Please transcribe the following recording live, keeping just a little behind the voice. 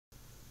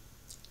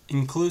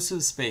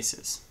Inclusive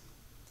spaces.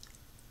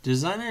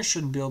 Designers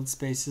should build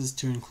spaces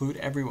to include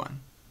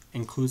everyone.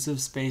 Inclusive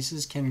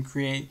spaces can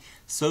create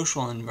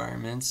social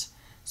environments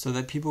so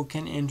that people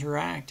can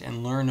interact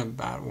and learn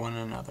about one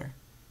another.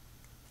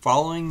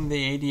 Following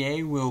the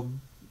ADA will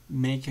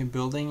make a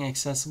building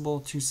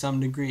accessible to some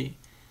degree,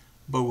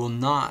 but will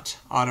not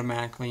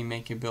automatically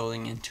make a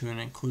building into an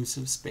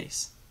inclusive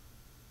space.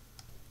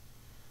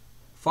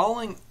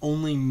 Following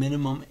only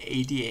minimum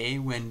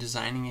ADA when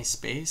designing a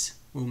space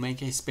will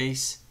make a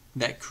space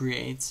that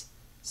creates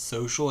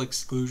social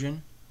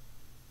exclusion,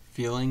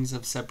 feelings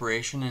of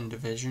separation and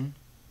division,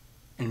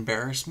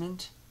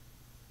 embarrassment,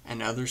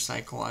 and other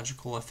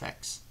psychological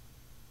effects.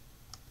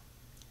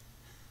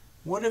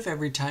 What if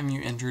every time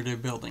you entered a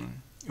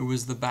building, it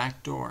was the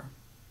back door?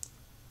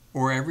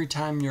 Or every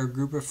time your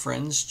group of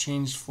friends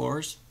changed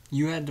floors,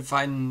 you had to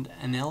find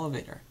an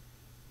elevator?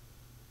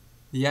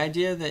 The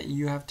idea that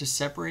you have to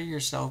separate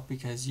yourself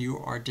because you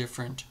are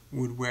different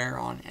would wear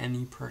on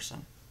any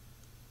person.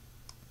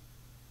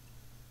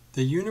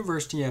 The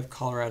University of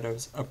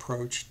Colorado's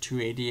approach to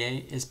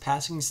ADA is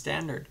passing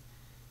standard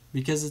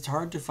because it's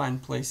hard to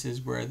find places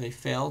where they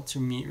fail to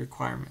meet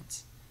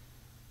requirements.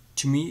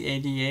 To meet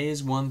ADA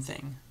is one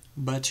thing,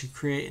 but to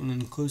create an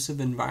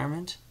inclusive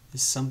environment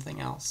is something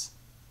else.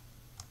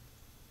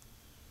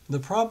 The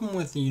problem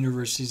with the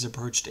university's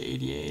approach to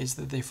ADA is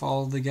that they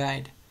follow the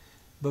guide,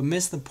 but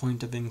miss the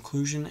point of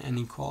inclusion and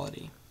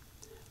equality.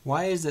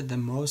 Why is it that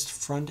most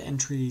front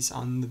entries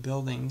on the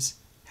buildings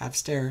have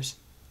stairs?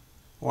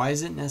 Why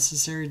is it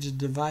necessary to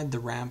divide the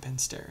ramp and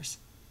stairs?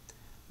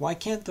 Why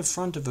can't the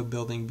front of a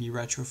building be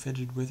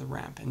retrofitted with a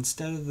ramp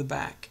instead of the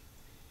back?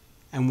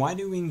 And why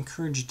do we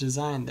encourage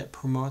design that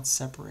promotes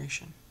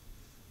separation?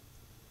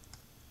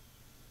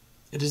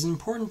 It is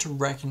important to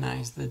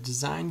recognize that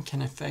design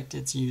can affect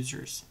its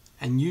users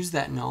and use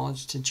that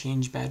knowledge to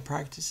change bad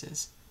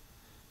practices.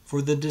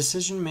 For the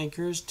decision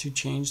makers to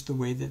change the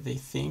way that they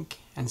think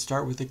and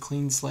start with a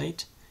clean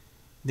slate,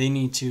 they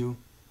need to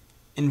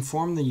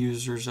inform the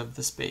users of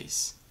the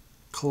space,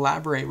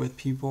 collaborate with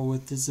people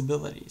with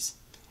disabilities,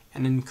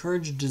 and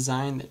encourage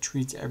design that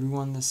treats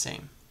everyone the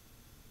same.